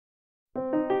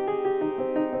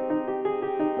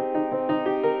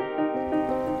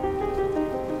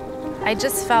I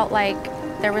just felt like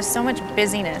there was so much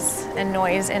busyness and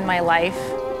noise in my life.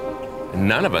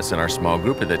 None of us in our small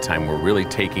group at that time were really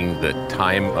taking the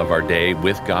time of our day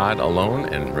with God alone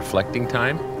and reflecting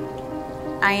time.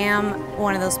 I am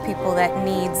one of those people that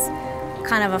needs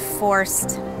kind of a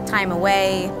forced time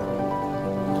away.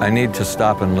 I need to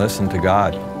stop and listen to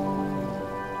God.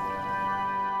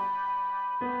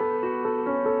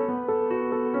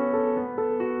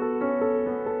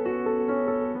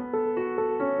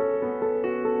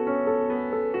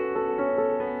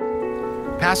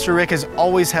 Pastor Rick has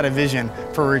always had a vision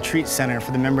for a retreat center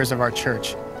for the members of our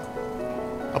church.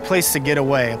 A place to get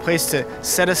away, a place to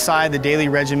set aside the daily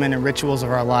regimen and rituals of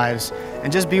our lives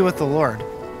and just be with the Lord.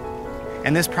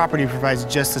 And this property provides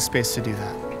just the space to do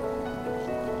that.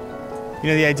 You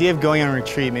know, the idea of going on a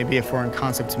retreat may be a foreign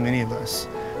concept to many of us,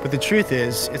 but the truth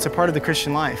is, it's a part of the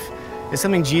Christian life. It's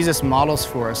something Jesus models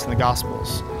for us in the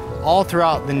Gospels. All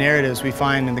throughout the narratives we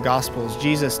find in the Gospels,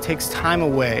 Jesus takes time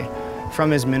away from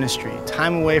his ministry,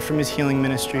 time away from his healing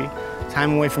ministry,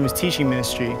 time away from his teaching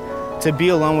ministry, to be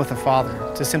alone with the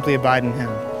Father, to simply abide in him.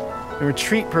 The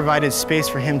retreat provided space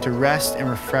for him to rest and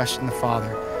refresh in the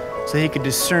Father, so he could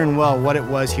discern well what it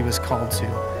was he was called to.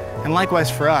 And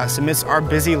likewise for us, amidst our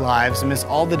busy lives, amidst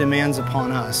all the demands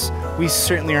upon us, we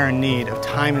certainly are in need of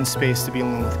time and space to be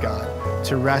alone with God,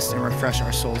 to rest and refresh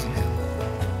our souls in him.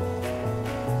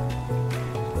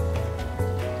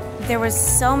 There was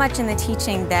so much in the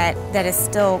teaching that is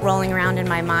still rolling around in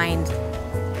my mind,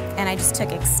 and I just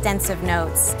took extensive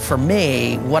notes. For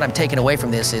me, what I'm taking away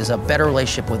from this is a better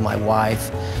relationship with my wife,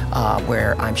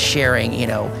 where I'm sharing, you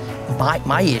know,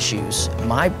 my issues,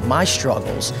 my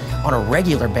struggles on a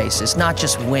regular basis, not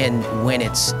just when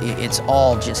it's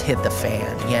all just hit the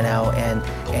fan, you know,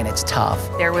 and it's tough.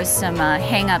 There was some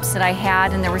hang-ups that I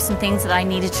had, and there were some things that I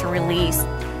needed to release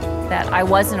that I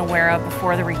wasn't aware of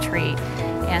before the retreat.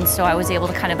 And so I was able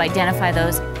to kind of identify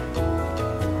those.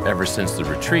 Ever since the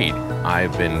retreat,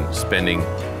 I've been spending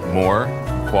more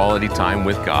quality time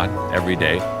with God every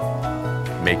day,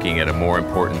 making it a more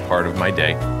important part of my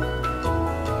day.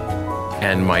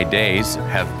 And my days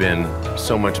have been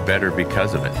so much better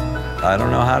because of it. I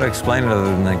don't know how to explain it other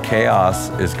than the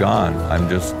chaos is gone.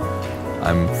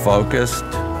 I'm focused.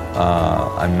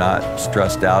 I'm not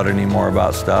stressed out anymore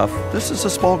about stuff. This is a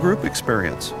small group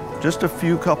experience, just a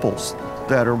few couples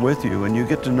that are with you, and you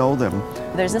get to know them.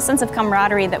 There's a sense of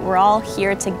camaraderie that we're all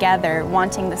here together,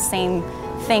 wanting the same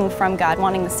thing from God,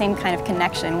 wanting the same kind of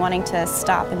connection, wanting to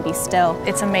stop and be still.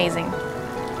 It's amazing.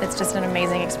 It's just an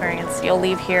amazing experience. You'll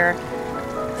leave here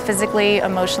physically,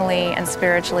 emotionally, and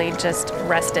spiritually just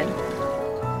rested.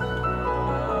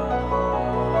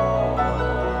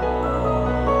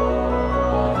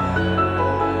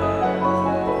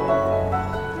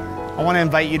 I want to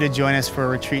invite you to join us for a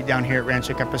retreat down here at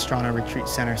Rancho Capistrano Retreat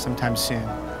Center sometime soon.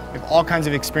 We have all kinds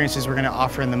of experiences we're going to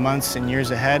offer in the months and years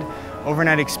ahead.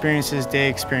 Overnight experiences, day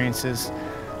experiences.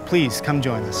 Please come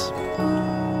join us.